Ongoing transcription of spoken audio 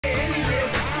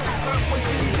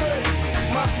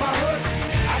my hood.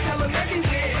 I tell them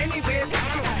everywhere, anywhere,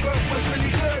 work was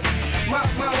really good. My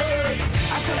hood.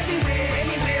 I tell them everywhere,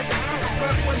 anywhere,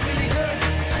 work was really good.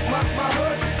 My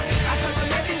hood. I tell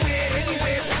them everywhere,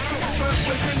 anywhere, work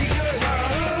was really good. My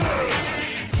hood.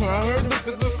 I heard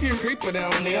there's a few creeper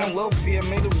down there. Welfare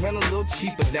made it rent a little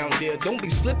cheaper down there. Don't be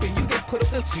slipping, you can put up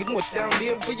the seat down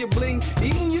there for your bling.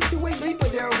 Even your two-way paper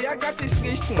down there. I got this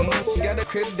bitch. She got a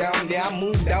crib down there. I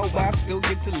moved out, but I still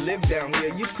get to live down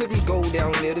there. You couldn't go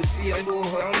down there to see a little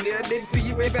down there. I did for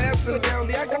you if I down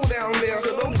there. I go down there,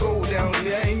 so don't go down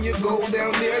there. And you go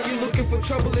down there. You looking for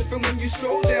trouble if and when you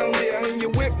stroll down there. And you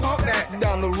whip park that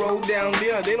down the road down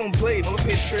there. They don't play, don't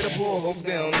fit straight up for hoes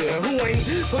down there. Who ain't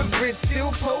hood rich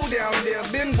still pole down there.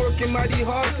 Been working mighty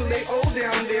hard till they old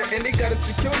down there. And they got a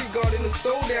security guard in the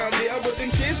store down there. But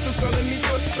them kids are selling me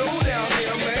short stole down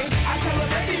there, man. I tell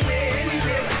them everywhere,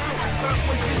 anywhere, work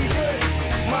was really good.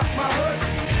 My hood.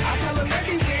 I tell them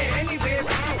everywhere, anywhere,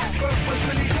 work was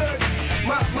really good.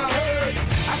 My hood.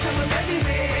 I tell them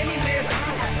everywhere, anywhere,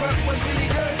 work was really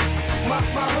good. My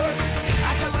hood.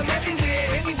 I tell them everywhere,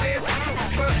 anywhere,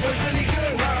 work was really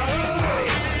good. My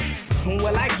hood.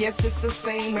 Well, I guess it's the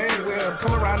same everywhere.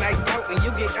 Come around iced out and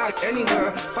you get out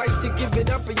anywhere. Fight to give it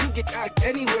up and you get out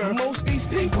anywhere. Most these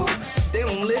people, they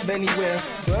don't live anywhere.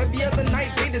 So every other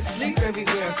night they just sleep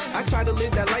everywhere. I try to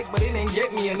live that life, but it ain't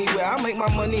get me anywhere. I make my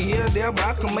money here, there, but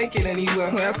I can make it anywhere.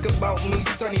 Ask about me,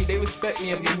 sonny, they respect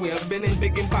me everywhere. Been in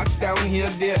big and pop down here,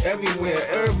 there, everywhere.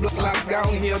 Every block locked down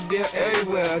here, there,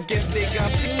 everywhere. Guess they got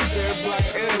fiends every block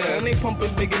everywhere. And they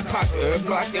pumping big and pop every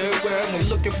block everywhere. And we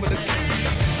looking for the...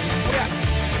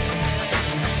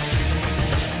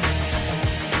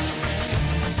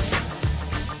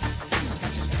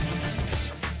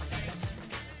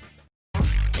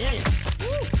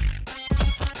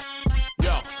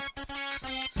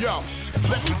 Yo,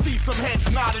 let me see some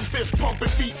heads nodding, fist pumping,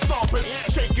 feet stomping,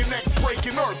 shaking necks,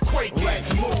 breaking, earthquake.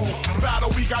 Let's move.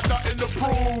 Battle, we got nothing to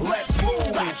prove. Let's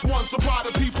move. That's one supply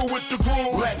to people with the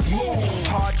groove. Let's move.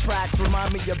 Hard tracks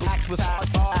remind me of blacks with hard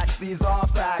facts. These are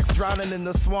facts. Drowning in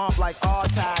the swamp like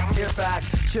Artax. Ear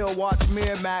facts. Chill, watch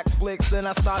Miramax flicks. Then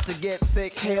I start to get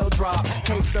sick. Hail drop.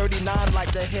 Take 39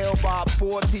 like the hail bob.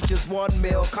 4 teachers, 1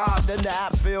 meal cop. Then the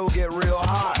apps feel get real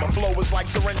hot. My flow is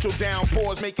like torrential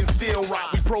downpours making steel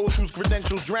rock. We pros whose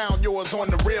credentials drown yours on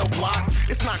the real blocks.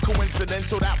 It's not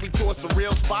coincidental that we tour some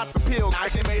real spots. Appeal,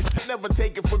 nice inmates never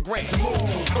take it for granted.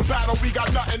 Move. A battle, we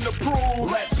got nothing to prove.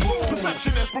 Let's move.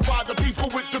 Perceptionists provide the people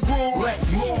with the groove.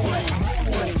 Let's move. Let's move.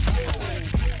 Let's move.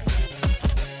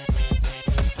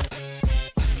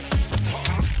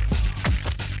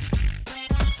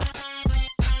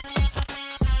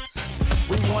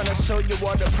 Wanna show you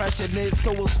what depression is,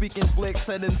 so we'll speak in split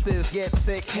sentences. Get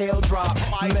sick, hail drop,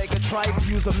 mega tripe,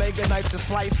 use a mega knife to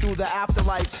slice through the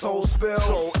afterlife. Soul spill,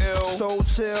 so ill, so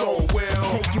chill, so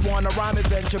will take you on a rhyme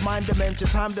adventure, mind dementia,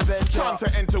 time to venture. Time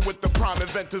to enter with the prime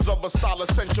inventors of a style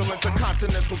essential.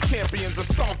 Intercontinental champions are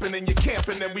stomping and you're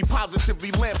camping, and we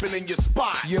positively lamping in your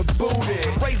spot. You're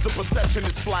booted. Raise the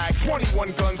perceptionist flag,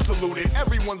 21 guns saluted,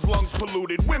 everyone's lungs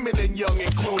polluted, women and young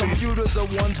included. Computers are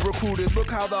ones recruited,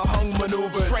 look how the hung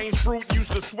maneuver. Strange fruit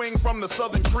used to swing from the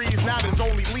southern trees. Now there's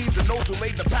only leaves and those who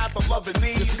laid the path of love and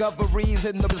need. Discoveries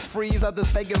in the freeze,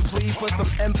 others beg and plead for some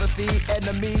empathy.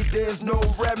 Enemy, there's no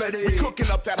remedy. We cooking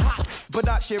up that hot, but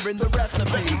not sharing the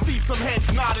recipe. Let me see some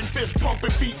heads nodding, fist pumping,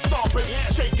 feet stomping,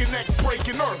 shaking necks,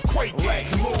 breaking, earthquake.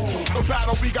 Let's move. The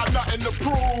battle, we got nothing to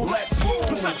prove. Let's move.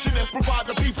 Perceptionists provide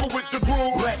the people with the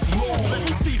groove. Let's move. Let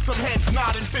me see some heads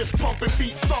nodding, fist pumping,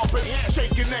 feet stomping,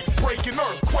 shaking necks, breaking,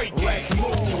 earthquake. Let's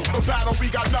move. The battle, we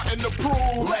got nothing to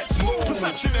prove. Let's move.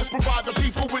 Perceptionists provide the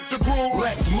people with the groove.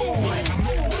 Let's move. Let's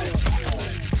move.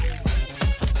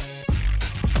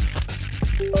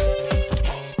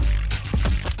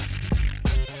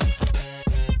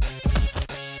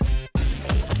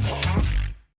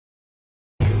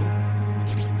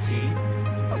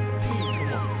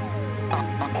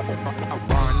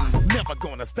 Never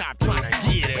gonna stop trying to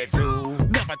get it,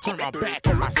 dude. Never turn my back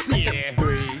on my city.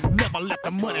 Never let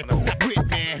the money stop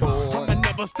with me. I'ma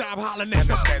never stop hollering at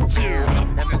the sense go.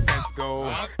 And the sense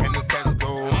go. And the sense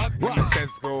go. And the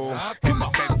sense go. And the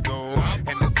sense go.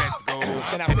 And the sense go.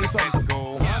 Can I say something?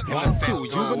 Go. And the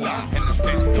sense go. And the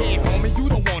sense go. Hey, homie, you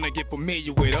don't wanna get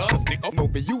familiar with us. Nigga,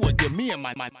 over you would give me and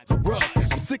my rush.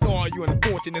 I'm sick of all you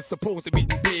unfortunate supposed to be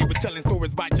big, but telling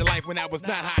stories about your life when I was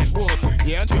not how it was.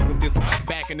 Yeah, I was this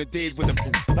back in the days with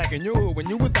the like in your hood when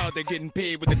you was out there getting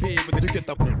paid with the pay, but you get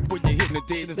the when you're hitting the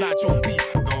days, it's not your beat.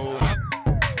 Go.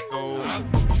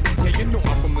 Yeah, you know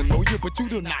I'm from the know you, but you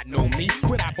do not know me.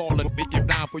 Quit eyeballing, make it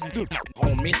down for you do not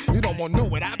own me. You don't want to know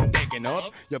what I've been thinking. picking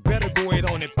up. You better go ahead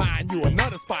on and find you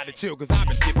another spot to chill, cause I've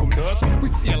been dipping nuts. We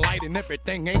see a light and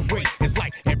everything ain't great. It's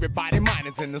like everybody mind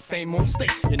is in the same old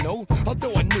state, you know?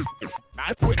 Although I knew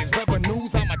I put his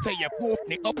revenues, I'ma tell you 4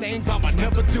 things I'ma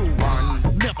never do.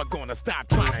 One, never gonna stop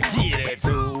trying to get it.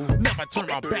 Two, never turn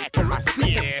my back on my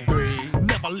city. Three,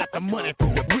 never let the money fool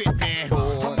you with me.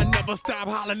 I'ma never stop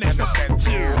hollering at the sense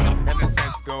chill. And the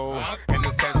sense go, and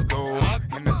the sense go,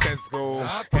 and the sense go,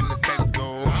 and the sense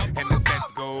go, and the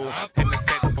sense go, and